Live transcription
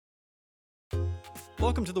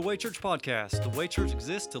Welcome to the Way Church Podcast. The Way Church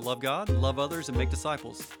exists to love God, love others, and make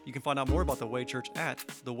disciples. You can find out more about the Way Church at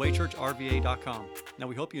thewaychurchrva.com. Now,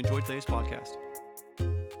 we hope you enjoyed today's podcast.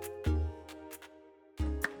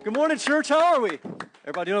 Good morning, church. How are we?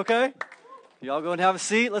 Everybody doing okay? Y'all go and have a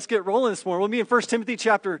seat. Let's get rolling this morning. We'll be in 1 Timothy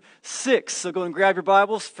chapter 6. So go and grab your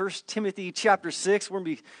Bibles. 1 Timothy chapter 6. We're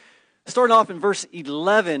going to be starting off in verse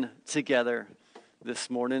 11 together this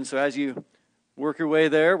morning. So as you work your way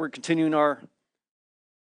there, we're continuing what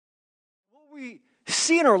we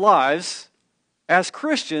see in our lives as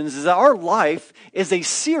Christians is that our life is a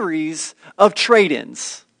series of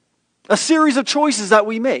trade-ins, a series of choices that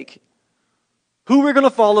we make. Who we're going to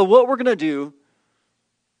follow, what we're going to do.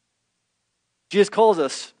 Jesus calls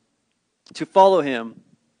us to follow Him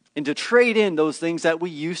and to trade in those things that we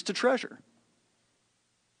used to treasure.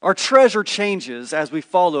 Our treasure changes as we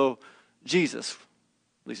follow Jesus.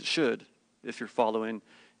 At least it should if you're following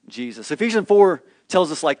Jesus. Ephesians 4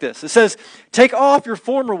 tells us like this. It says, take off your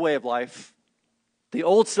former way of life, the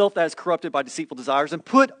old self that is corrupted by deceitful desires, and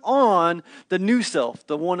put on the new self,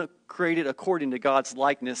 the one created according to God's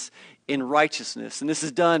likeness in righteousness. And this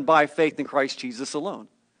is done by faith in Christ Jesus alone.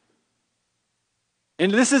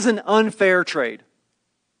 And this is an unfair trade.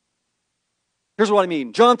 Here's what I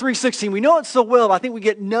mean. John 3:16, we know it so well, but I think we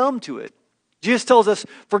get numb to it. Jesus tells us,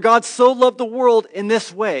 for God so loved the world in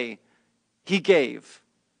this way, He gave.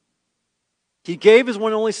 He gave His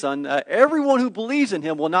one and only Son. Everyone who believes in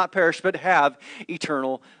Him will not perish, but have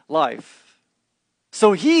eternal life.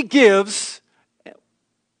 So He gives,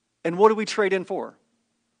 and what do we trade in for?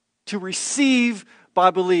 To receive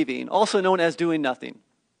by believing, also known as doing nothing.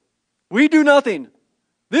 We do nothing.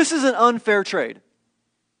 This is an unfair trade.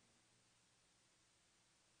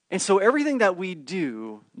 And so everything that we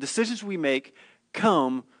do, decisions we make,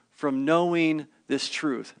 come from knowing this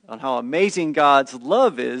truth on how amazing God's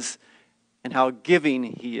love is and how giving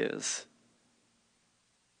He is.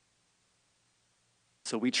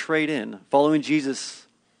 So we trade in. Following Jesus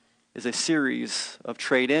is a series of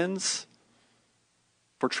trade-ins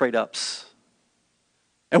for trade-ups.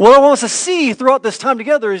 And what I want us to see throughout this time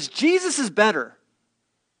together is Jesus is better.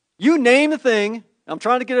 You name the thing. I'm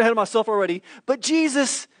trying to get ahead of myself already, but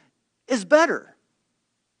Jesus is better.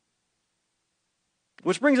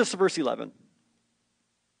 Which brings us to verse 11.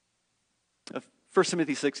 1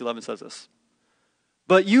 Timothy 6:11 says this.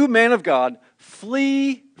 But you, man of God,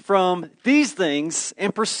 flee from these things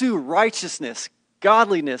and pursue righteousness,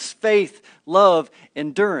 godliness, faith, love,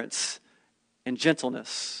 endurance, and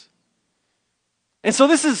gentleness. And so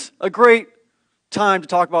this is a great time to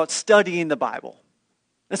talk about studying the Bible.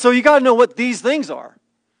 And so you got to know what these things are.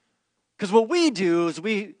 Because what we do is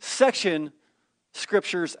we section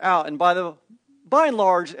scriptures out. And by and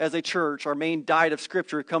large, as a church, our main diet of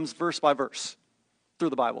scripture comes verse by verse through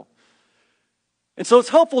the Bible. And so it's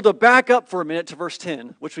helpful to back up for a minute to verse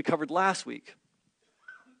 10, which we covered last week.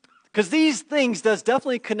 Because these things does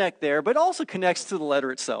definitely connect there, but also connects to the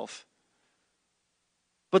letter itself.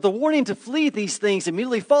 But the warning to flee these things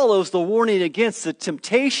immediately follows the warning against the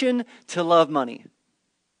temptation to love money.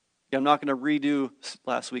 I'm not going to redo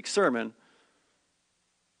last week's sermon.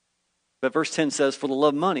 But verse 10 says, for the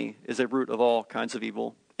love of money is a root of all kinds of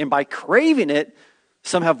evil. And by craving it,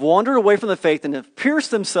 some have wandered away from the faith and have pierced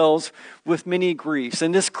themselves with many griefs.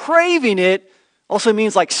 And this craving it also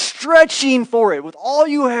means like stretching for it. With all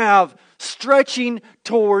you have, stretching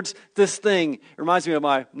towards this thing. It reminds me of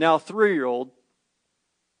my now 3-year-old.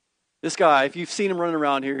 This guy, if you've seen him running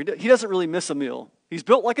around here, he doesn't really miss a meal. He's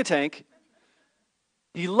built like a tank.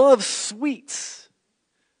 He loves sweets.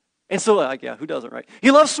 And so, yeah, who doesn't, right? He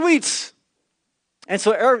loves sweets. And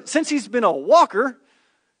so since he's been a walker,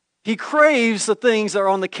 he craves the things that are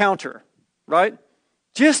on the counter, right?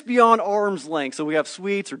 Just beyond arm's length. So we have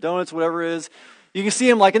sweets or donuts, whatever it is. You can see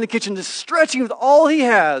him like in the kitchen just stretching with all he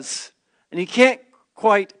has. And he can't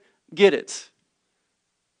quite get it.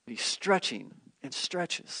 He's stretching and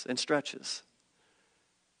stretches and stretches.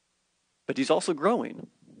 But he's also growing.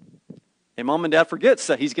 And mom and dad forgets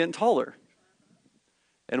that he's getting taller.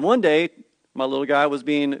 And one day, my little guy was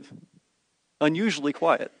being unusually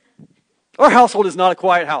quiet. Our household is not a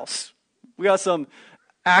quiet house. We got some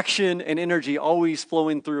action and energy always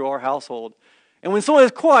flowing through our household. And when someone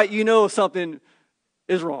is quiet, you know something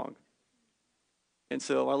is wrong. And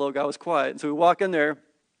so my little guy was quiet. And so we walk in there,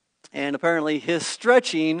 and apparently his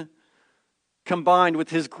stretching combined with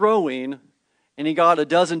his growing, and he got a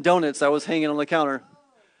dozen donuts that was hanging on the counter.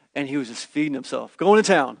 And he was just feeding himself, going to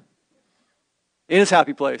town, in his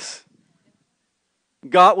happy place.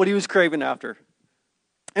 Got what he was craving after.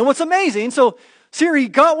 And what's amazing, so here he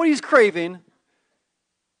got what he's craving,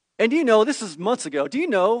 and do you know, this is months ago, do you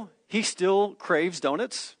know he still craves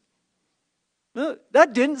donuts. No,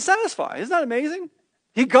 that didn't satisfy. Isn't that amazing?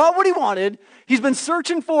 He got what he wanted. He's been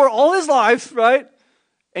searching for all his life, right?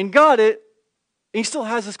 And got it. And he still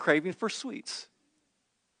has this craving for sweets.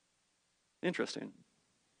 Interesting.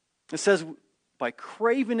 It says, by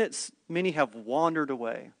craving it, many have wandered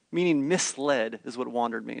away. Meaning misled is what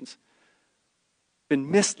wandered means. Been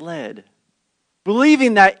misled.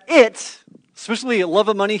 Believing that it, especially love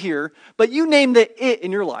of money here, but you name the it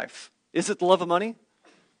in your life. Is it the love of money?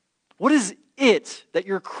 What is it that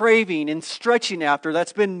you're craving and stretching after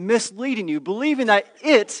that's been misleading you, believing that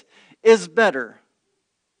it is better?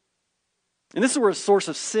 And this is where a source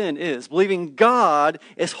of sin is, believing God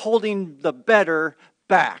is holding the better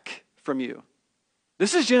back from you.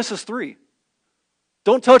 This is Genesis 3.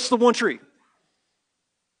 Don't touch the one tree.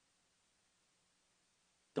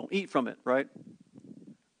 Don't eat from it, right?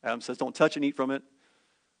 Adam says, don't touch and eat from it.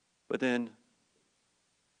 But then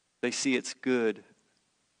they see it's good.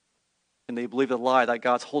 And they believe the lie that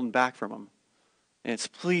God's holding back from them. And it's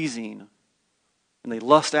pleasing. And they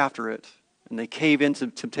lust after it. And they cave into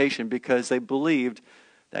temptation because they believed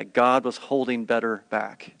that God was holding better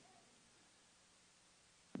back.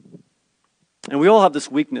 And we all have this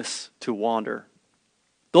weakness to wander.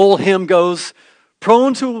 The old hymn goes,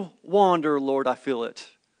 prone to wander, Lord, I feel it.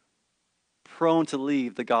 Prone to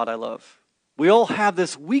leave the God I love. We all have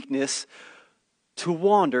this weakness to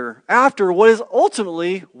wander after what is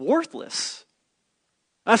ultimately worthless.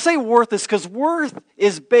 I say worthless because worth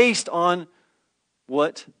is based on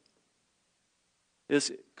what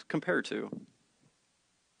is compared to.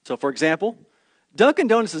 So, for example, Dunkin'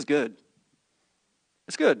 Donuts is good.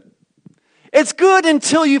 It's good. It's good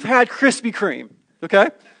until you've had Krispy Kreme, okay?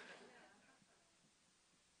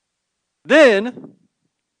 Then,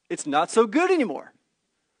 it's not so good anymore.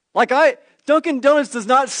 Dunkin' Donuts does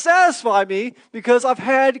not satisfy me because I've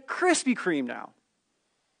had Krispy Kreme now.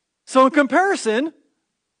 So in comparison,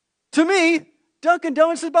 to me, Dunkin'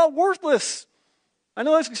 Donuts is about worthless. I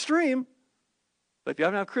know that's extreme, but if you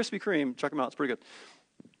haven't had Krispy Kreme, check them out. It's pretty good.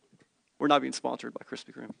 We're not being sponsored by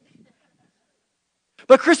Krispy Kreme.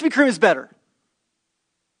 But Krispy Kreme is better.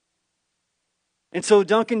 And so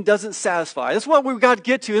Dunkin' doesn't satisfy. That's what we've got to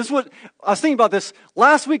get to. This is what I was thinking about this.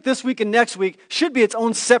 Last week, this week, and next week should be its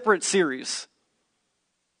own separate series.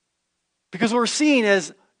 Because what we're seeing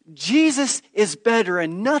is Jesus is better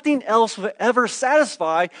and nothing else will ever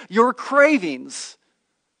satisfy your cravings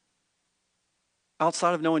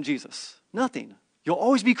outside of knowing Jesus. Nothing. You'll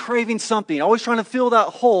always be craving something, always trying to fill that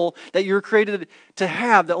hole that you're created to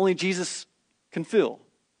have that only Jesus can fill.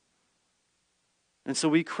 And so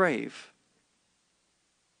we crave.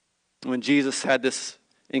 When Jesus had this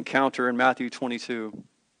encounter in Matthew 22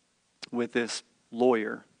 with this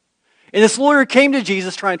lawyer. And this lawyer came to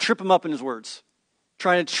Jesus trying to trip him up in his words.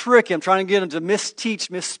 Trying to trick him, trying to get him to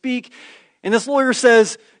misspeak. And this lawyer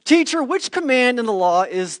says, Teacher, which command in the law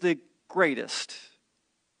is the greatest?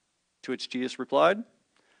 To which Jesus replied,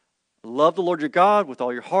 Love the Lord your God with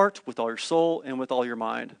all your heart, with all your soul, and with all your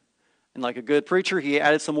mind. And like a good preacher, he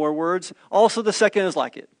added some more words. Also the second is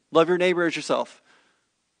like it. Love your neighbor as yourself.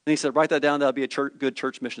 And he said, write that down, that'll be a good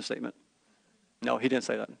church mission statement. No, he didn't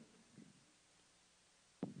say that.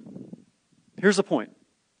 Here's the point.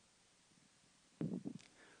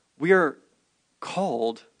 We are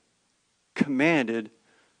called, commanded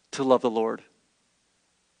to love the Lord.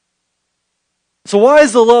 So why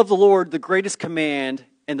is the love of the Lord the greatest command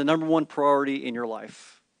and the number one priority in your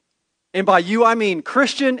life? And by you, I mean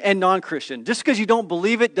Christian and non-Christian. Just because you don't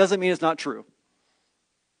believe it doesn't mean it's not true.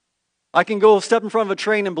 I can go step in front of a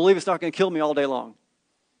train and believe it's not going to kill me all day long.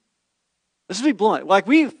 Let's just be blunt. Like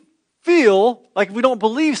we feel like if we don't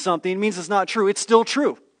believe something, it means it's not true. It's still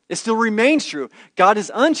true. It still remains true. God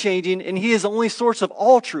is unchanging and He is the only source of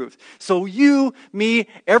all truth. So you, me,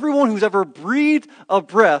 everyone who's ever breathed a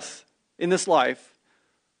breath in this life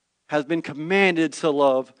has been commanded to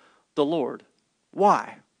love the Lord.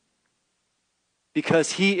 Why?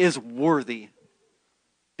 Because He is worthy.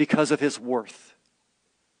 Because of His worth.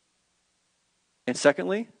 And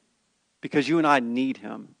secondly, because you and I need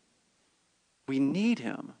Him. We need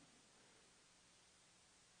Him.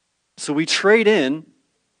 So we trade in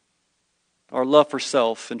our love for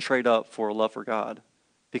self and trade up for a love for God.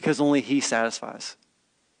 Because only He satisfies.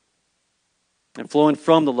 And flowing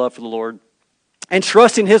from the love for the Lord and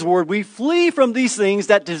trusting His word, we flee from these things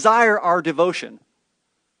that desire our devotion.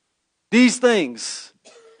 These things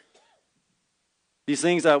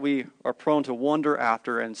that we are prone to wander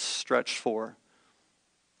after and stretch for.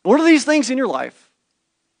 What are these things in your life?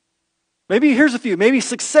 Maybe here's a few. Maybe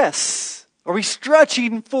success. Are we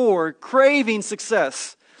stretching for, craving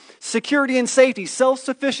success? security and safety,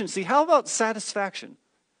 self-sufficiency. How about satisfaction?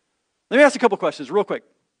 Let me ask a couple questions real quick.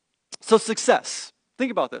 So success.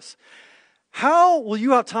 Think about this. How will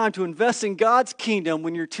you have time to invest in God's kingdom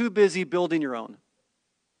when you're too busy building your own?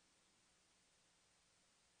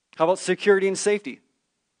 How about security and safety?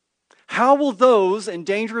 How will those in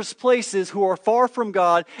dangerous places who are far from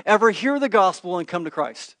God ever hear the gospel and come to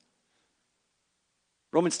Christ?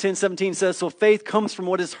 Romans 10:17 says, so faith comes from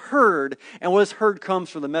what is heard, and what is heard comes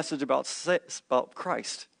from the message about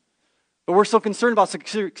Christ. But we're so concerned about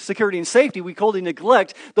security and safety, we totally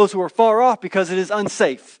neglect those who are far off because it is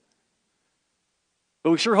unsafe.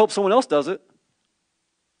 But we sure hope someone else does it.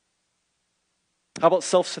 How about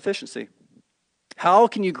self-sufficiency? How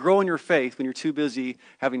can you grow in your faith when you're too busy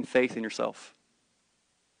having faith in yourself?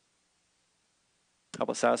 How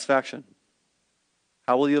about satisfaction?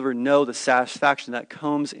 How will you ever know the satisfaction that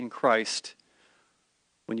comes in Christ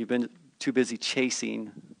when you've been too busy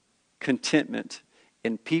chasing contentment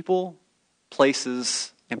in people,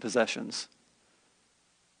 places, and possessions?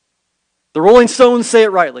 The Rolling Stones say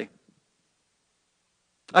it rightly.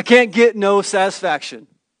 I can't get no satisfaction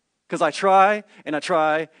because I try and I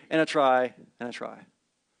try and I try and I try.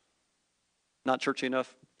 Not churchy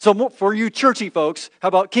enough. So for you churchy folks, how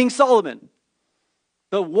about King Solomon?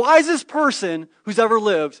 The wisest person who's ever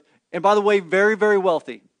lived, and by the way, very, very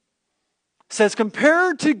wealthy, says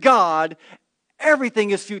compared to God,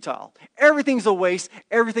 everything is futile. Everything's a waste.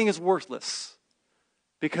 Everything is worthless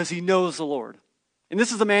because he knows the Lord. And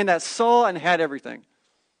this is a man that saw and had everything.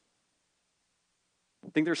 I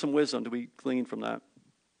think there's some wisdom to be gleaned from that.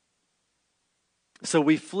 So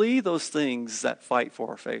we flee those things that fight for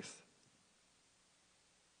our faith.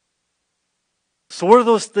 So what are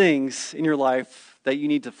those things in your life that you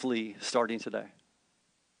need to flee starting today?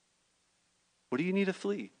 What do you need to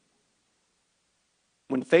flee?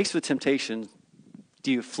 When faced with temptation,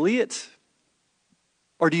 do you flee it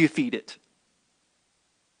or do you feed it?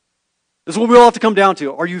 This is what we all have to come down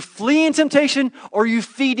to. Are you fleeing temptation or are you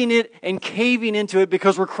feeding it and caving into it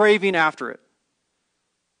because we're craving after it?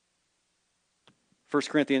 1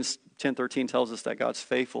 Corinthians 10:13 tells us that God's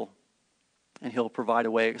faithful and he'll provide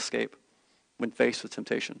a way of escape when faced with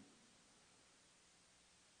temptation.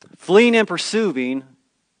 Fleeing and pursuing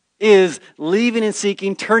is leaving and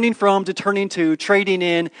seeking, turning from to turning to, trading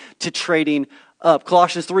in to trading up.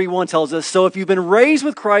 Colossians 3:1 tells us, so if you've been raised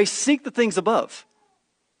with Christ, seek the things above.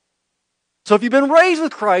 So if you've been raised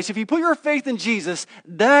with Christ, if you put your faith in Jesus,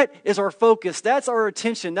 that is our focus. That's our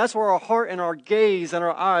attention. That's where our heart and our gaze and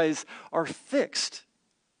our eyes are fixed.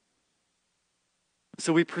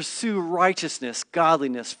 So we pursue righteousness,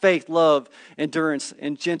 godliness, faith, love, endurance,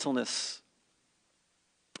 and gentleness.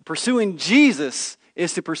 Pursuing Jesus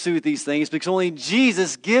is to pursue these things because only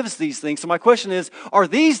Jesus gives these things. So my question is, are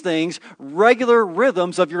these things regular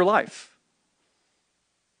rhythms of your life?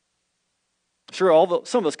 Sure,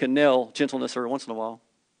 some of us can nail gentleness every once in a while.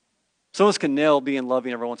 Some of us can nail being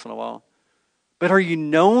loving every once in a while. But are you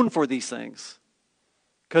known for these things?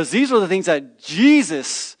 Because these are the things that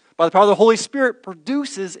Jesus, by the power of the Holy Spirit,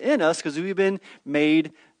 produces in us because we've been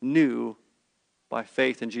made new by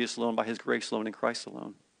faith in Jesus alone, by his grace alone, in Christ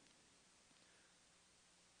alone.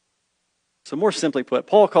 So more simply put,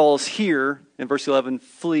 Paul calls here in verse 11,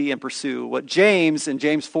 flee and pursue, what James in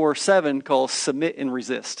James 4:7 calls submit and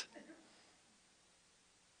resist.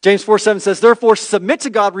 James 4:7 says, therefore submit to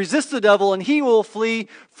God, resist the devil, and he will flee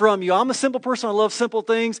from you. I'm a simple person. I love simple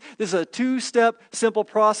things. This is a 2-step simple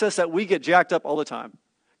process that we get jacked up all the time.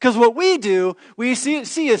 Because what we do, we see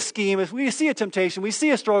a scheme, we see a temptation, we see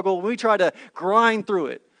a struggle, and we try to grind through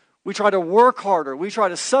it. We try to work harder. We try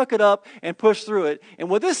to suck it up and push through it. And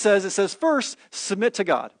what this says, it says first, submit to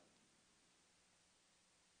God.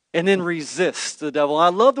 And then resist the devil. I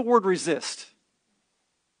love the word resist.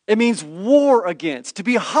 It means war against, to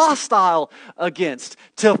be hostile against,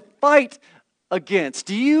 to fight against.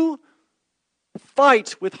 Do you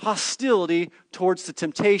fight with hostility towards the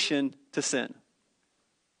temptation to sin?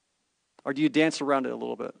 Or do you dance around it a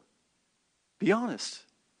little bit? Be honest.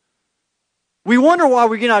 We wonder why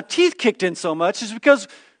we're getting our teeth kicked in so much. It's because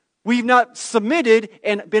we've not submitted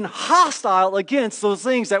and been hostile against those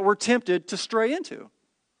things that we're tempted to stray into.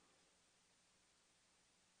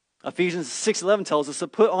 Ephesians 6:11 tells us to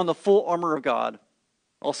put on the full armor of God,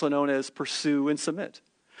 also known as pursue and submit,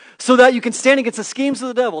 so that you can stand against the schemes of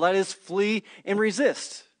the devil, that is, flee and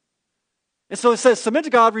resist. And so it says, submit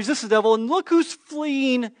to God, resist the devil, and look who's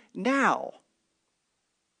fleeing now.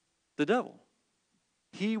 The devil.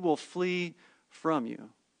 He will flee from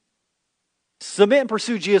you. Submit and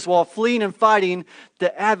pursue Jesus while fleeing and fighting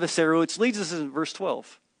the adversary, which leads us in verse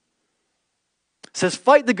 12. says,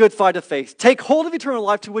 fight the good fight of faith. Take hold of eternal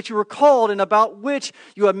life to which you were called and about which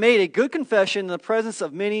you have made a good confession in the presence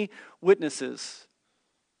of many witnesses.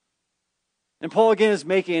 And Paul again is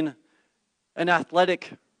making an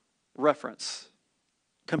athletic reference,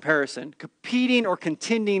 comparison, competing or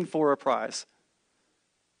contending for a prize.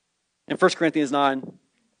 In 1 Corinthians 9,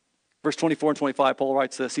 verse 24 and 25, Paul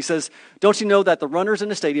writes this. He says, don't you know that the runners in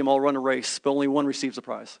the stadium all run a race, but only one receives a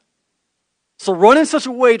prize? So run in such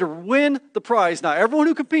a way to win the prize. Now, everyone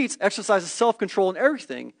who competes exercises self-control in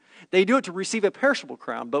everything. They do it to receive a perishable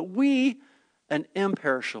crown, but we an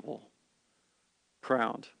imperishable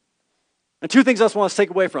crown. And two things I just want us to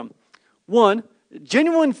take away from. One,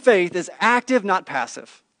 genuine faith is active, not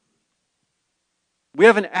passive. We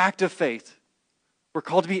have an active faith. We're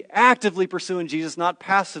called to be actively pursuing Jesus, not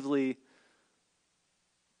passively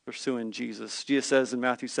pursuing Jesus. Jesus says in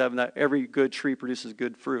Matthew 7 that every good tree produces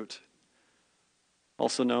good fruit.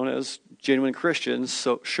 Also known as genuine Christians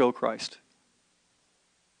show Christ.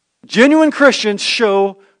 Genuine Christians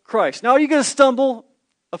show Christ. Now, are you going to stumble?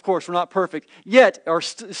 Of course, we're not perfect. Yet, are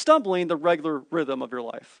stumbling the regular rhythm of your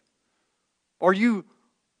life? Are you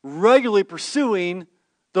regularly pursuing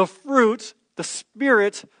the fruit, the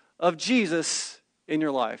Spirit of Jesus in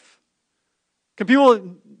your life? Can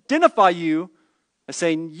people identify you as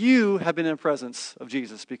saying you have been in the presence of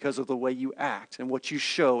Jesus because of the way you act and what you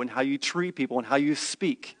show and how you treat people and how you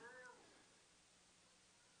speak?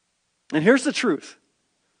 And here's the truth.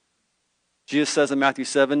 Jesus says in Matthew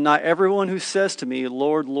 7, not everyone who says to me,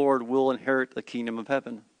 Lord, Lord, will inherit the kingdom of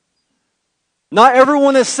heaven. Not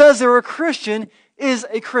everyone that says they're a Christian is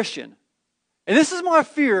a Christian. And this is my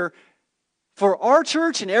fear for our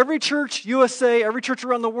church and every church, USA, every church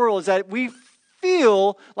around the world, is that we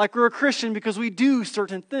feel like we're a Christian because we do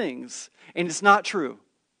certain things. And it's not true.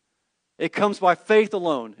 It comes by faith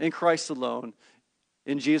alone, in Christ alone,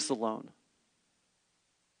 in Jesus alone.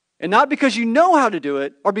 And not because you know how to do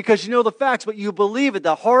it or because you know the facts, but you believe it.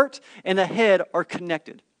 The heart and the head are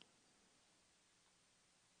connected.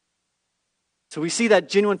 So we see that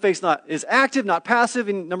genuine faith is active, not passive.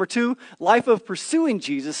 And number two, life of pursuing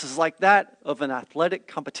Jesus is like that of an athletic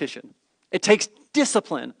competition. It takes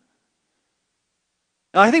discipline.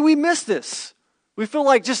 And I think we miss this. We feel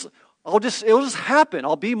like it'll just happen.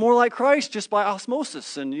 I'll be more like Christ just by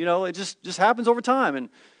osmosis. And, it just happens over time. And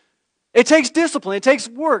it takes discipline. It takes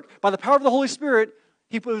work. By the power of the Holy Spirit,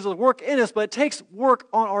 He puts the work in us, but it takes work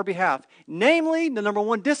on our behalf. Namely, the number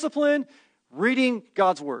one discipline, reading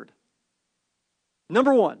God's Word.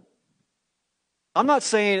 Number one. I'm not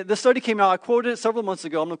saying, this study came out, I quoted it several months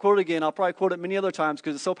ago. I'm going to quote it again. I'll probably quote it many other times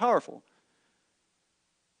because it's so powerful.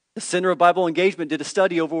 The Center of Bible Engagement did a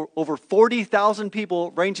study over 40,000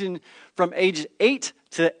 people ranging from age 8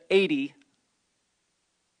 to 80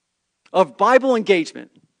 of Bible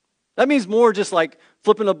engagement. That means more just like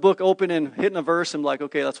flipping a book open and hitting a verse and like,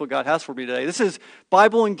 okay, that's what God has for me today. This is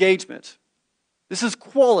Bible engagement. This is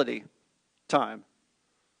quality time.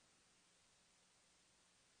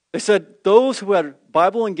 They said those who had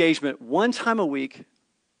Bible engagement one time a week,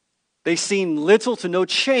 they seen little to no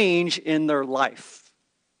change in their life.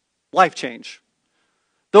 Life change.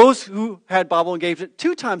 Those who had Bible engagement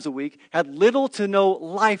 2 times a week had little to no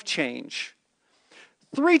life change.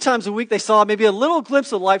 3 times a week, they saw maybe a little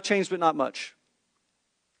glimpse of life change, but not much.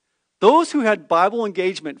 Those who had Bible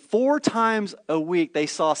engagement 4 times a week, they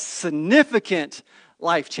saw significant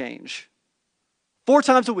life change. 4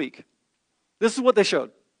 times a week. This is what they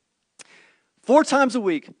showed. 4 times a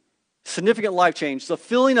week, significant life change. The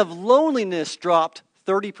feeling of loneliness dropped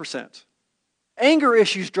 30%. Anger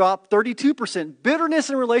issues dropped 32%. Bitterness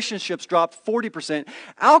in relationships dropped 40%.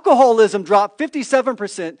 Alcoholism dropped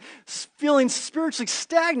 57%. Feeling spiritually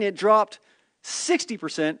stagnant dropped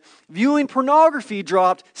 60%. Viewing pornography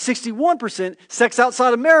dropped 61%. Sex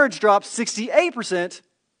outside of marriage dropped 68%.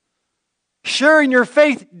 Sharing your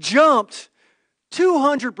faith jumped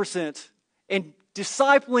 200%. And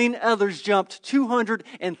discipling others jumped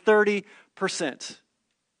 230%.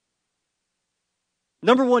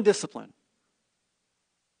 Number one, discipline.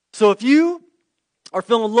 So if you are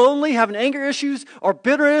feeling lonely, having anger issues, or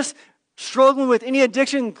bitterness, struggling with any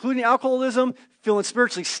addiction, including alcoholism, feeling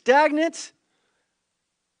spiritually stagnant,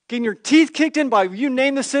 getting your teeth kicked in by you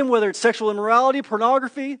name the sin, whether it's sexual immorality,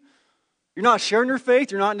 pornography, you're not sharing your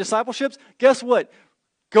faith, you're not in discipleships, guess what?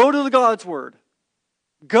 Go to God's Word.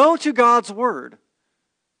 Go to God's Word.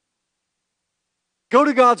 Go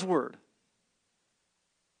to God's Word.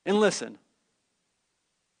 And listen.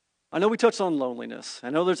 I know we touched on loneliness.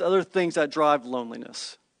 I know there's other things that drive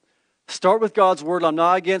loneliness. Start with God's Word. I'm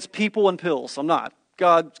not against people and pills. I'm not.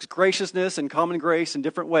 God's graciousness and common grace in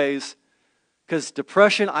different ways. Because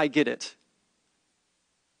depression, I get it.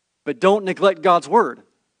 But don't neglect God's word.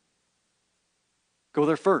 Go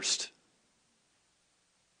there first.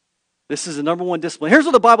 This is the number one discipline. Here's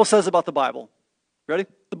what the Bible says about the Bible. Ready?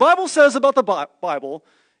 The Bible says about the Bible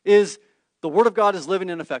is the word of God is living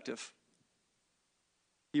and effective.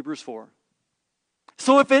 Hebrews 4.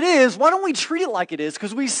 So if it is, why don't we treat it like it is?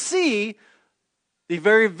 Because we see the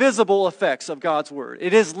very visible effects of God's word.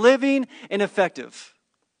 It is living and effective.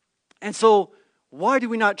 And so why do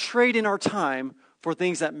we not trade in our time for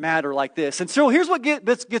things that matter like this? And so here's what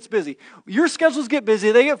gets busy. Your schedules get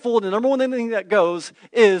busy, they get full, and the number one thing that goes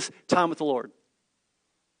is time with the Lord.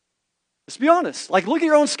 Let's be honest. Like, look at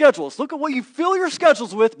your own schedules. Look at what you fill your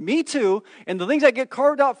schedules with, me too, and the things that get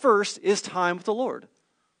carved out first is time with the Lord.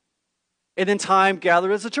 And then time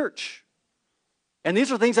gathered as a church. And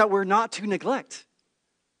these are things that we're not to neglect.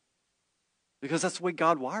 Because that's the way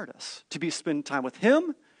God wired us, to spend time with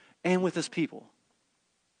Him and with His people.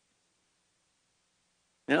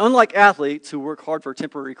 And unlike athletes who work hard for a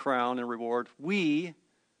temporary crown and reward, we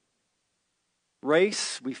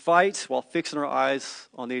race, we fight while fixing our eyes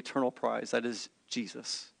on the eternal prize. That is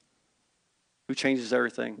Jesus, who changes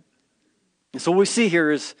everything. And so what we see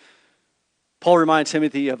here is Paul reminds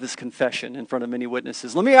Timothy of his confession in front of many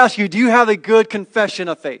witnesses. Let me ask you, do you have a good confession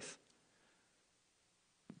of faith?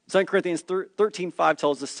 2 Corinthians 13:5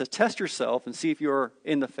 tells us to test yourself and see if you're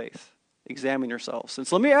in the faith. Examine yourselves. And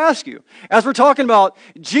so let me ask you, as we're talking about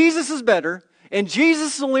Jesus is better and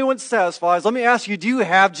Jesus is the only one that satisfies, let me ask you, do you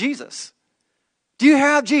have Jesus? Do you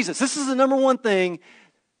have Jesus? This is the number one thing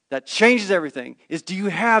that changes everything, is do you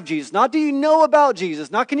have Jesus? Not do you know about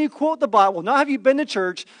Jesus, not can you quote the Bible, not have you been to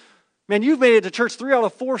church. Man, you've made it to church 3 out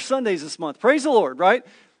of 4 Sundays this month. Praise the Lord, right?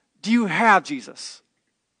 Do you have Jesus?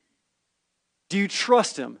 Do you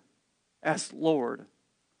trust Him as Lord?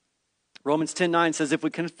 Romans 10:9 says, if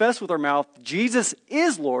we confess with our mouth Jesus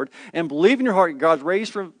is Lord and believe in your heart God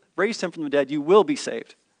raised Him from the dead, you will be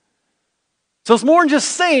saved. So it's more than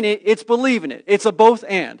just saying it, it's believing it. It's a both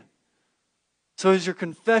and. So is your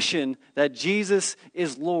confession that Jesus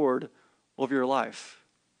is Lord over your life?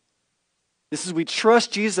 This is we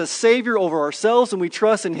trust Jesus as Savior over ourselves, and we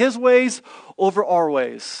trust in His ways over our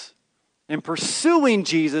ways. And pursuing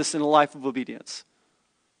Jesus in a life of obedience.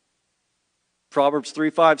 Proverbs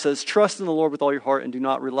 3:5 says, trust in the Lord with all your heart and do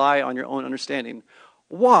not rely on your own understanding.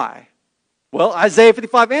 Why? Well, Isaiah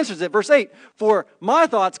 55 answers it. Verse 8, for my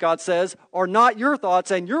thoughts, God says, are not your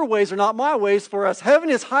thoughts, and your ways are not my ways. For as heaven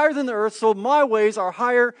is higher than the earth, so my ways are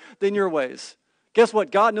higher than your ways. Guess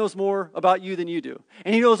what? God knows more about you than you do.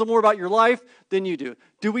 And He knows more about your life than you do.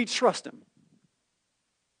 Do we trust Him?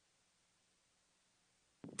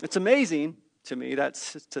 It's amazing to me that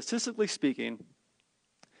statistically speaking,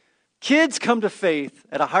 kids come to faith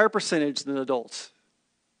at a higher percentage than adults.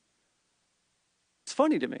 It's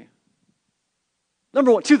funny to me.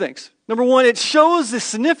 Number one, 2 things. Number one, it shows the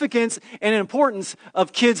significance and importance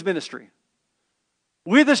of kids' ministry.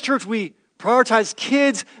 We at this church, we prioritize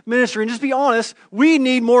kids' ministry. And just be honest, we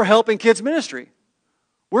need more help in kids' ministry.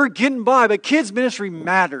 We're getting by, but kids' ministry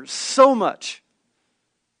matters so much.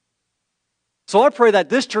 So I pray that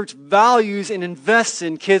this church values and invests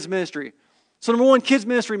in kids' ministry. So number one, kids'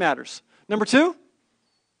 ministry matters. Number 2,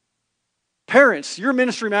 parents, your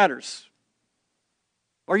ministry matters.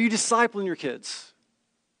 Are you discipling your kids?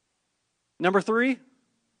 Number 3,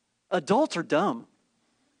 adults are dumb.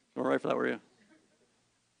 All right for that, were you?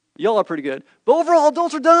 Y'all are pretty good. But overall,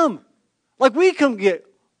 adults are dumb. Like, we can get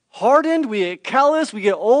hardened, we get callous, we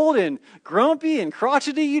get old and grumpy and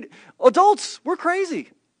crotchety. Adults, we're crazy.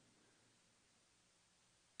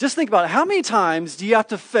 Just think about it. How many times do you have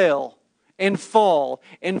to fail and fall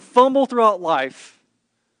and fumble throughout life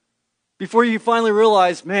before you finally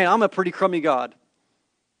realize, man, I'm a pretty crummy God.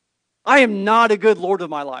 I am not a good Lord of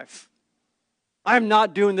my life. I am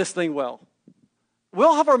not doing this thing well. We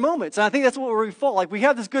all have our moments, and I think that's where we fall. Like, we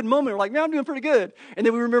have this good moment, we're like, man, I'm doing pretty good. And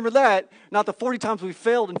then we remember that, not the 40 times we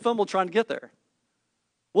failed and fumbled trying to get there.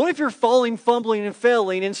 What if you're falling, fumbling, and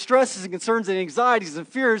failing, and stresses and concerns and anxieties and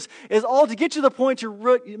fears is all to get you to the point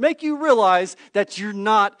to make you realize that you're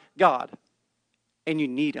not God, and you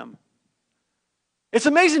need Him. It's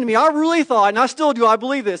amazing to me. I really thought, and I still do, I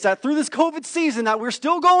believe this, that through this COVID season that we're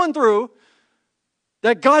still going through,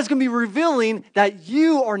 that God's going to be revealing that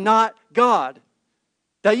you are not God.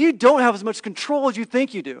 That you don't have as much control as you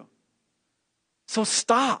think you do. So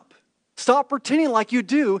stop. Stop pretending like you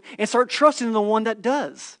do and start trusting in the one that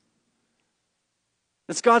does.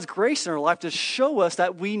 It's God's grace in our life to show us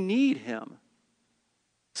that we need Him.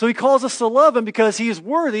 So He calls us to love Him because He is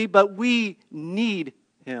worthy, but we need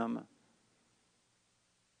Him.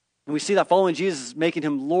 And we see that following Jesus, making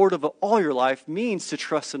Him Lord of all your life, means to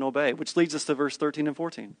trust and obey, which leads us to verse 13 and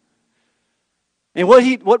 14. And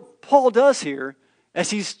what Paul does here, as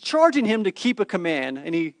he's charging him to keep a command,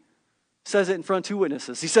 and he says it in front of two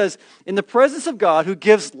witnesses. He says, in the presence of God who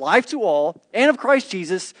gives life to all, and of Christ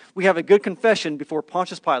Jesus, we have a good confession before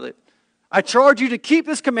Pontius Pilate. I charge you to keep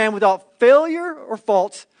this command without failure or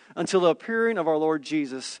fault until the appearing of our Lord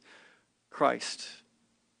Jesus Christ.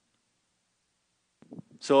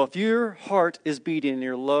 So if your heart is beating and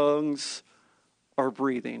your lungs are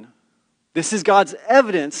breathing, this is God's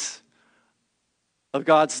evidence of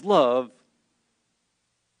God's love,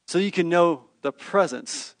 so you can know the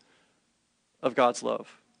presence of God's love.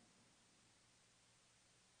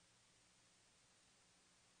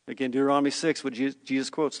 Again, Deuteronomy 6, what Jesus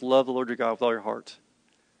quotes, love the Lord your God with all your heart.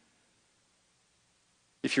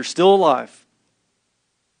 If you're still alive,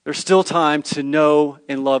 there's still time to know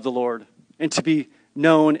and love the Lord and to be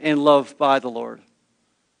known and loved by the Lord.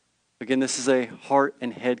 Again, this is a heart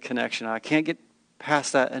and head connection. I can't get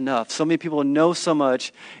past that enough. So many people know so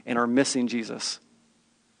much and are missing Jesus.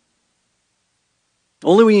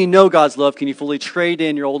 Only when you know God's love can you fully trade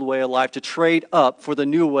in your old way of life to trade up for the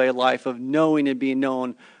new way of life of knowing and being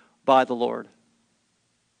known by the Lord.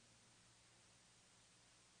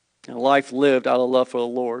 And a life lived out of love for the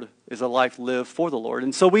Lord is a life lived for the Lord.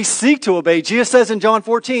 And so we seek to obey. Jesus says in John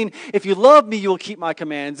 14, if you love me, you will keep my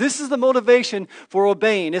commands. This is the motivation for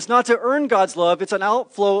obeying. It's not to earn God's love. It's an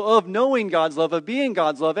outflow of knowing God's love, of being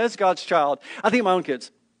God's love as God's child. I think of my own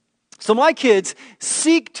kids. So my kids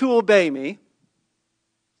seek to obey me.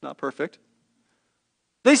 Not perfect.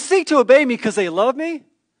 They seek to obey me because they love me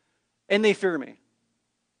and they fear me.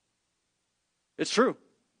 It's true.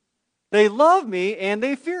 They love me and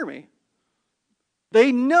they fear me.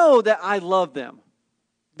 They know that I love them.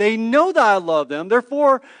 They know that I love them.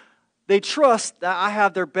 Therefore, they trust that I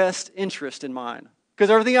have their best interest in mind. Because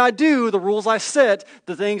everything I do, the rules I set,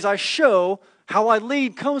 the things I show, how I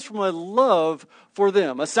lead comes from a love for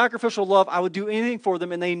them. A sacrificial love. I would do anything for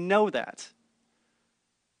them and they know that.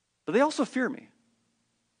 But they also fear me.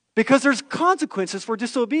 Because there's consequences for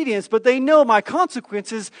disobedience, but they know my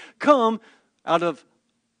consequences come out of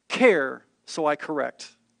care, so I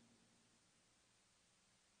correct.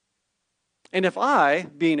 And if I,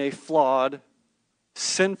 being a flawed,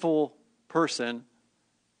 sinful person,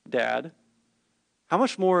 dad, how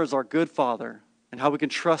much more is our good Father and how we can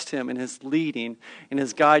trust Him in His leading, in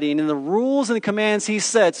His guiding, in the rules and the commands He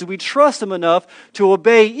sets, so we trust Him enough to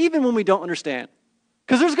obey even when we don't understand.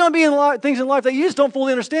 Because there's going to be things in life that you just don't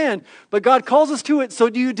fully understand. But God calls us to it, so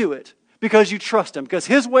do you do it? Because you trust Him. Because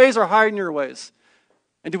His ways are higher than your ways.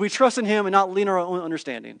 And do we trust in Him and not lean on our own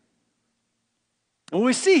understanding? And what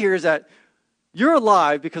we see here is that you're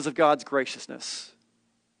alive because of God's graciousness.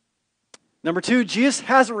 Number two, Jesus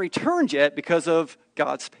hasn't returned yet because of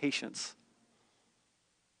God's patience.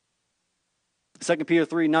 2 Peter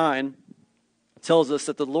 3:9 tells us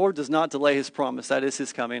that the Lord does not delay His promise, that is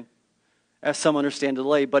His coming, as some understand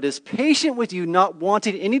delay, but is patient with you, not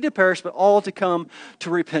wanting any to perish, but all to come to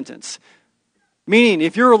repentance. Meaning,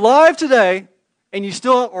 if you're alive today, and you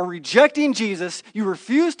still are rejecting Jesus, you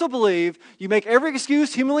refuse to believe, you make every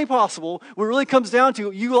excuse humanly possible, what it really comes down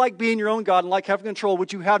to, you like being your own God and like having control,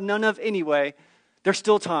 which you have none of anyway, there's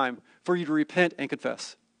still time for you to repent and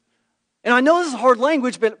confess. And I know this is hard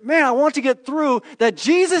language, but man, I want to get through that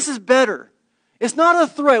Jesus is better. It's not a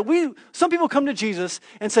threat. Some people come to Jesus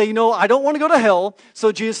and say, I don't want to go to hell,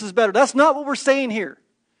 so Jesus is better. That's not what we're saying here.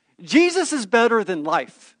 Jesus is better than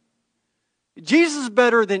life. Jesus is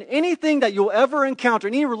better than anything that you'll ever encounter,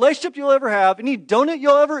 any relationship you'll ever have, any donut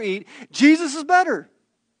you'll ever eat. Jesus is better.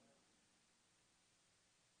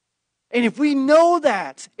 And if we know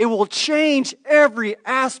that, it will change every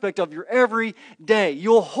aspect of your every day.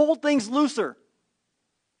 You'll hold things looser,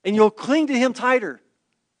 and you'll cling to Him tighter.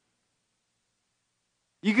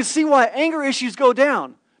 You can see why anger issues go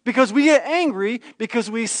down. Because we get angry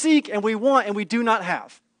because we seek and we want and we do not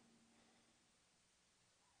have.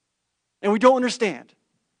 And we don't understand.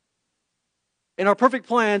 And our perfect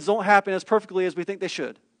plans don't happen as perfectly as we think they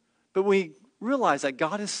should. But we realize that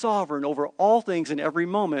God is sovereign over all things in every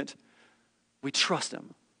moment. We trust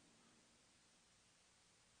Him.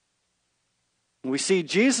 And we see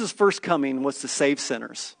Jesus' first coming was to save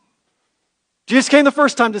sinners. Jesus came the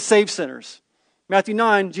first time to save sinners. Matthew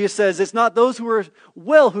 9, Jesus says, it's not those who are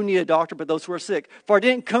well who need a doctor, but those who are sick. For I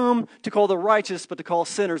didn't come to call the righteous, but to call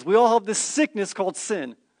sinners. We all have this sickness called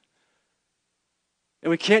sin. And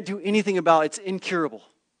we can't do anything about it. It's incurable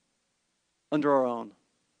under our own.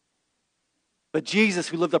 But Jesus,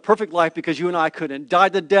 who lived a perfect life because you and I couldn't,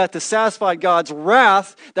 died to death to satisfy God's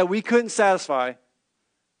wrath that we couldn't satisfy,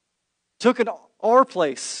 took our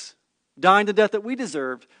place, dying the death that we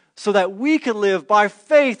deserved, so that we could live by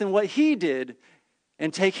faith in what He did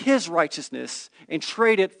and take his righteousness and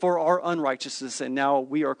trade it for our unrighteousness, and now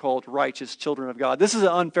we are called righteous children of God. This is an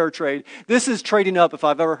unfair trade. This is trading up if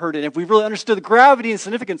I've ever heard it. And if we really understood the gravity and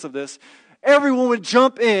significance of this, everyone would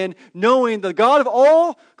jump in knowing the God of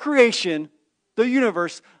all creation, the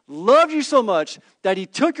universe, loved you so much that he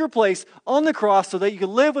took your place on the cross so that you could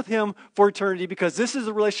live with him for eternity, because this is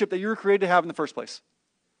the relationship that you were created to have in the first place.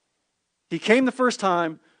 He came the first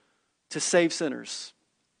time to save sinners,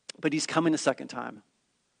 but he's coming the second time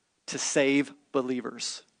to save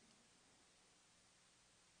believers.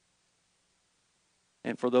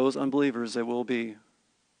 And for those unbelievers, it will be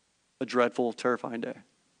a dreadful, terrifying day.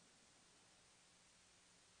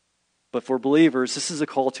 But for believers, this is a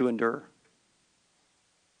call to endure.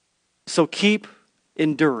 So keep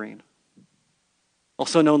enduring.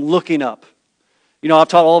 Also known looking up. You know, I've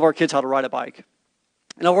taught all of our kids how to ride a bike.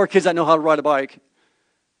 And all of our kids that know how to ride a bike,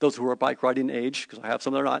 those who are bike riding age, because I have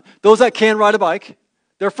some that are not, those that can ride a bike,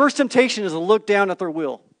 their first temptation is to look down at their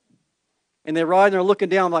wheel. And they ride and they're looking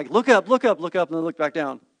down like, look up, look up, look up, and then look back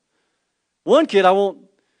down. One kid, I won't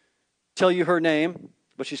tell you her name,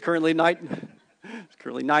 but she's currently 19,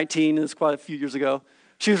 and it's quite a few years ago.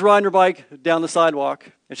 She was riding her bike down the sidewalk,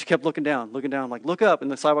 and she kept looking down, like, look up,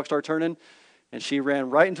 and the sidewalk started turning, and she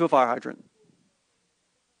ran right into a fire hydrant.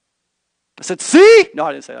 I said, see? No,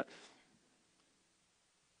 I didn't say that.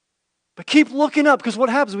 But keep looking up, because what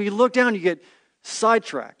happens when you look down, you get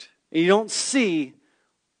sidetracked, and you don't see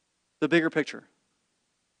the bigger picture.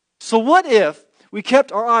 So what if we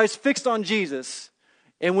kept our eyes fixed on Jesus,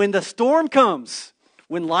 and when the storm comes,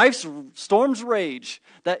 when life's storms rage,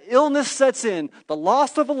 that illness sets in, the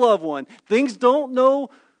loss of a loved one, things don't know,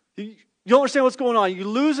 you don't understand what's going on, you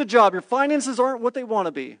lose a job, your finances aren't what they want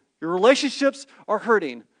to be, your relationships are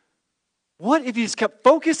hurting. What if you just kept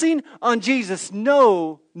focusing on Jesus,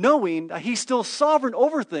 knowing that he's still sovereign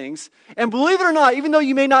over things? And believe it or not, even though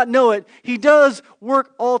you may not know it, he does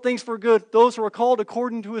work all things for good, those who are called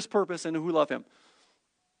according to his purpose and who love him.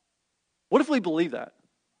 What if we believe that?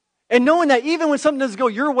 And knowing that even when something doesn't go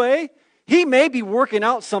your way, he may be working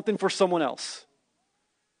out something for someone else.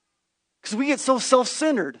 Because we get so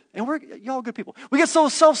self-centered, and y'all good people. We get so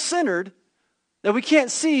self-centered that we can't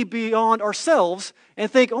see beyond ourselves and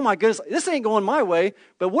think, oh my goodness, this ain't going my way,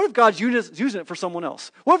 but what if God's using it for someone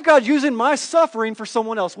else? What if God's using my suffering for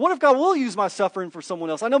someone else? What if God will use my suffering for someone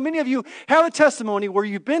else? I know many of you have a testimony where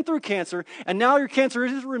you've been through cancer, and now your cancer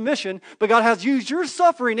is in remission, but God has used your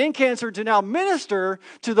suffering in cancer to now minister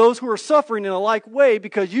to those who are suffering in a like way,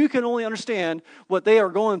 because you can only understand what they are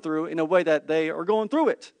going through in a way that they are going through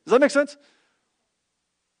it. Does that make sense?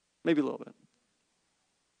 Maybe a little bit.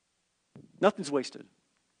 Nothing's wasted.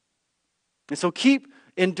 And so keep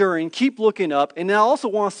enduring, keep looking up, and that also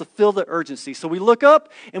wants to feel the urgency. So we look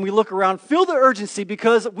up and we look around, feel the urgency,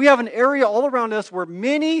 because we have an area all around us where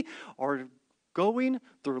many are going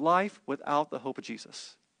through life without the hope of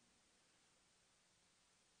Jesus.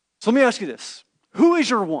 So let me ask you this. Who is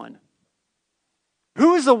your one?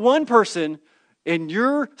 Who is the one person in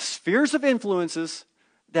your spheres of influences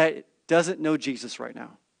that doesn't know Jesus right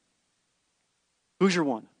now? Who's your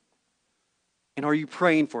one? And are you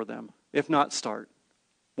praying for them? If not, start.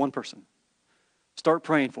 One person. Start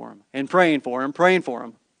praying for them and praying for them, praying for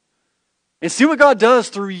them. And see what God does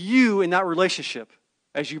through you in that relationship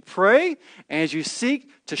as you pray and as you seek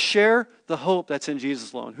to share the hope that's in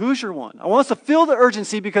Jesus alone. Who's your one? I want us to feel the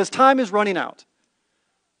urgency because time is running out.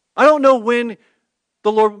 I don't know when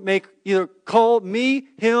the Lord may either call me,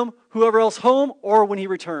 him, whoever else home, or when he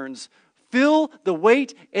returns. Feel the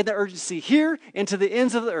weight and the urgency here and to the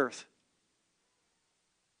ends of the earth.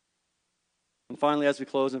 And finally, as we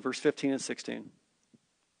close in verse 15 and 16, it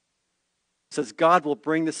says, God will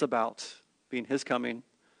bring this about, being his coming,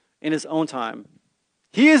 in his own time.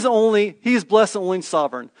 He is blessed and only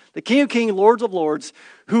sovereign, the King of kings, Lord of lords,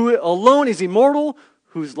 who alone is immortal,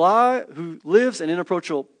 who lives in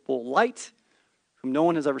inapproachable light, whom no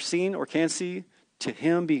one has ever seen or can see. To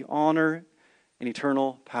him be honor and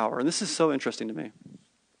eternal power. And this is so interesting to me.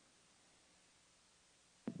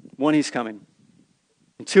 One, he's coming.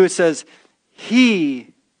 And two, it says,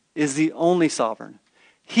 he is the only sovereign.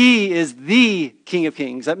 He is the King of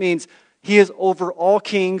kings. That means he is over all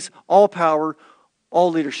kings, all power,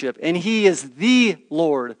 all leadership. And he is the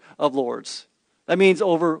Lord of lords. That means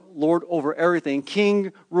Lord over everything.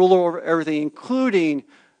 King, ruler over everything, including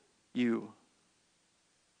you.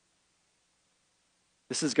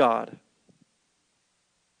 This is God.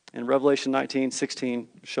 And Revelation 19:16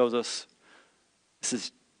 shows us this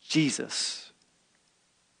is Jesus.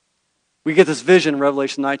 We get this vision in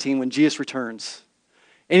Revelation 19 when Jesus returns.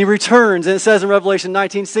 And he returns, and it says in Revelation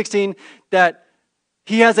 19:16 that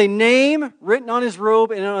He has a name written on his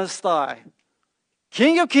robe and on his thigh.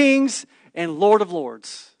 King of kings and Lord of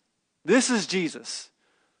lords. This is Jesus.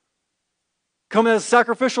 Coming as a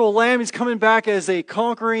sacrificial lamb, he's coming back as a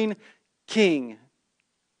conquering king.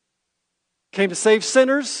 Came to save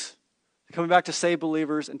sinners, coming back to save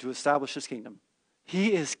believers and to establish his kingdom.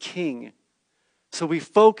 He is king. So we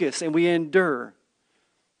focus and we endure.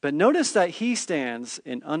 But notice that he stands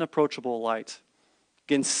in unapproachable light.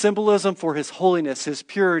 Again, symbolism for his holiness, his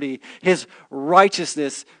purity, his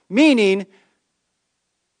righteousness, meaning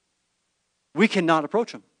we cannot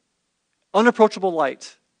approach him. Unapproachable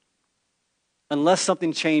light. Unless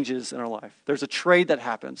something changes in our life. There's a trade that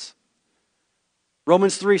happens.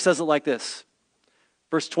 Romans 3 says it like this.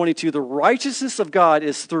 Verse 22, the righteousness of God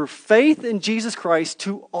is through faith in Jesus Christ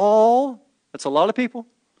to all, that's a lot of people,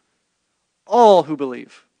 all who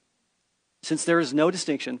believe. Since there is no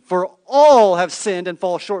distinction, for all have sinned and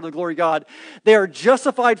fall short of the glory of God. They are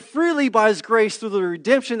justified freely by his grace through the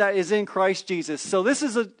redemption that is in Christ Jesus. So this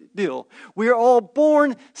is a deal. We are all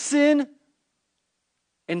born sin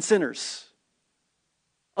and sinners.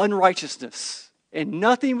 Unrighteousness. And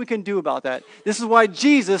nothing we can do about that. This is why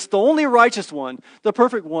Jesus, the only righteous one, the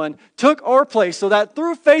perfect one, took our place so that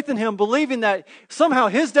through faith in him, believing that somehow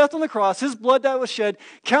his death on the cross, his blood that was shed,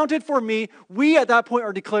 counted for me, we at that point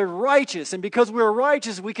are declared righteous. And because we are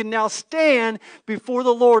righteous, we can now stand before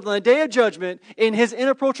the Lord on the day of judgment in his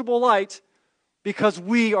inapproachable light because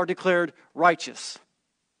we are declared righteous.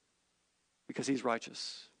 Because he's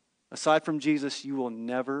righteous. Aside from Jesus, you will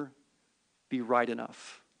never be right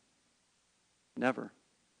enough. Never.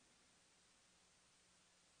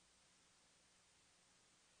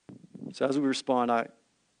 So as we respond, I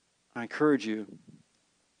encourage you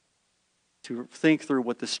to think through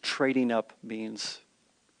what this trading up means.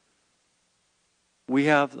 We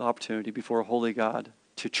have the opportunity before a holy God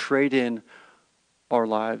to trade in our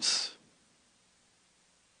lives.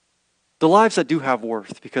 The lives that do have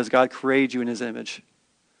worth because God created you in his image.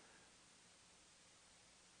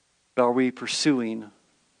 But are we pursuing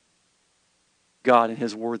God and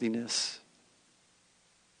his worthiness?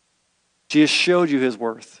 Jesus showed you his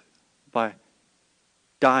worth by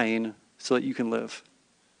dying so that you can live.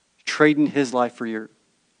 Trading his life for your.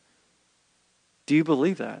 Do you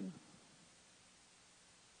believe that?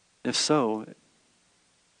 If so,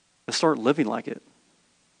 let's start living like it.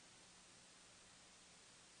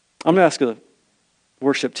 I'm going to ask the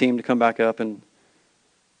worship team to come back up and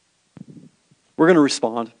we're going to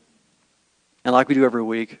respond. And like we do every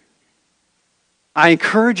week, I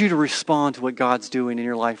encourage you to respond to what God's doing in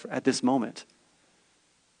your life at this moment.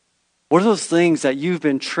 What are those things that you've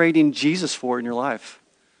been trading Jesus for in your life?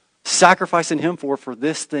 Sacrificing him for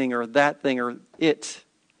this thing or that thing or it.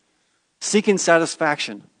 Seeking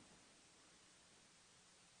satisfaction.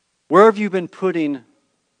 Where have you been putting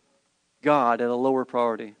God at a lower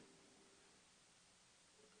priority?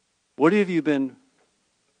 What have you been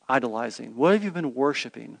idolizing? What have you been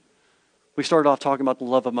worshiping? We started off talking about the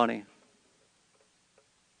love of money.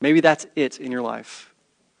 Maybe that's it in your life.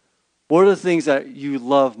 What are the things that you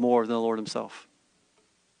love more than the Lord himself?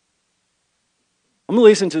 I'm going to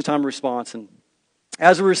listen to a time of response. And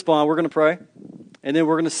as we respond, we're going to pray. And then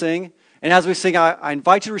we're going to sing. And as we sing, I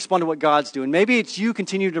invite you to respond to what God's doing. Maybe it's you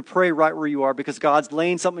continue to pray right where you are because God's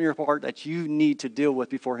laying something in your heart that you need to deal with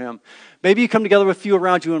before him. Maybe you come together with a few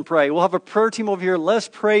around you and pray. We'll have a prayer team over here. Let's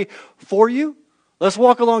pray for you. Let's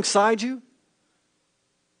walk alongside you.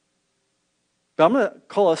 But I'm going to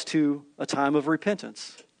call us to a time of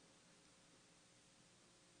repentance.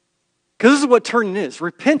 Because this is what turning is.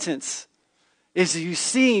 Repentance is you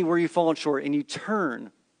see where you've fallen short and you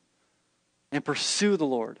turn and pursue the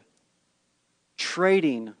Lord.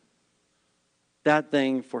 Trading that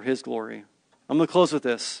thing for his glory. I'm going to close with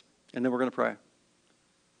this and then we're going to pray.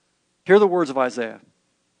 Hear the words of Isaiah.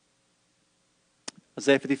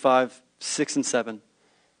 Isaiah 55, 6 and 7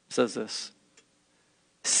 says this.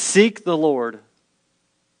 Seek the Lord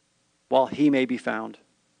while he may be found.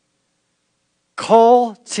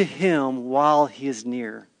 Call to him while he is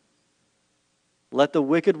near. Let the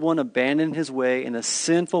wicked one abandon his way and the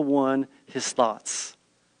sinful one his thoughts.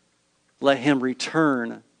 Let him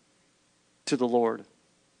return to the Lord,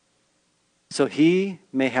 so he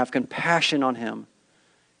may have compassion on him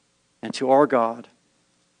and to our God,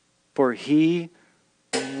 for he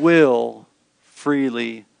will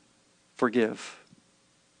freely forgive.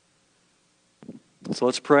 So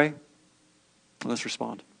let's pray and let's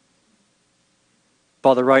respond.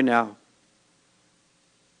 Father, right now,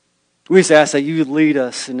 we just ask that you lead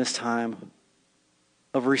us in this time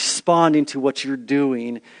of responding to what you're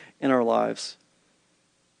doing in our lives.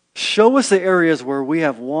 Show us the areas where we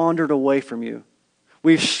have wandered away from you,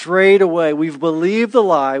 We've strayed away. We've believed the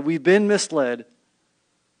lie. We've been misled.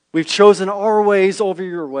 We've chosen our ways over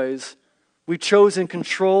your ways. We've chosen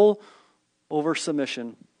control over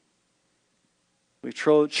submission. We've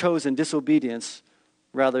chosen disobedience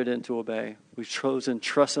rather than to obey. We've chosen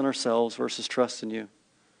trust in ourselves versus trust in you.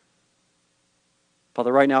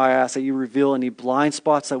 Father, right now I ask that you reveal any blind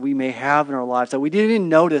spots that we may have in our lives, that we didn't even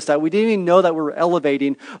notice, that we didn't even know that we're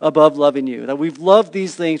elevating above loving you, that we've loved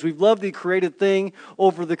these things, we've loved the created thing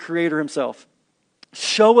over the Creator himself.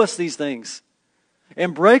 Show us these things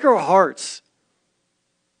and break our hearts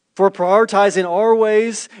for prioritizing our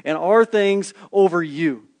ways and our things over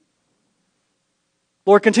you.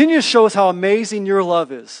 Lord, continue to show us how amazing your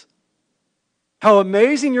love is, how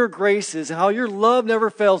amazing your grace is, and how your love never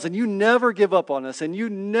fails, and you never give up on us, and you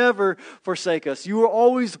never forsake us. You are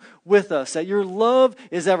always with us, that your love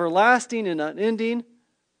is everlasting and unending,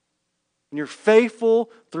 and you're faithful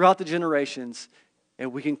throughout the generations,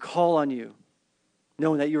 and we can call on you,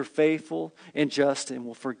 knowing that you're faithful and just and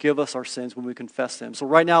will forgive us our sins when we confess them. So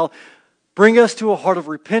right now, bring us to a heart of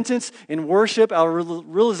repentance and worship, our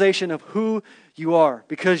realization of who you are,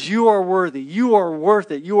 because you are worthy. You are worth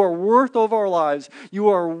it. You are worth all of our lives. You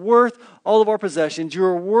are worth all of our possessions. You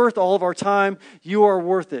are worth all of our time. You are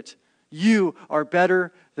worth it. You are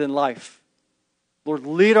better than life. Lord,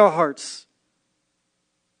 lead our hearts.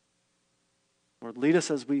 Lord, lead us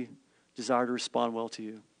as we desire to respond well to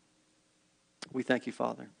you. We thank you,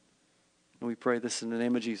 Father. And we pray this in the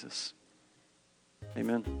name of Jesus.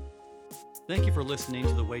 Amen. Thank you for listening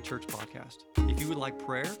to the Way Church podcast. If you would like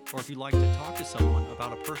prayer or if you'd like to talk to someone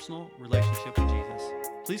about a personal relationship with Jesus,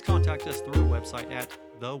 please contact us through our website at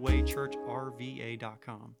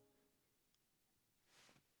thewaychurchrva.com.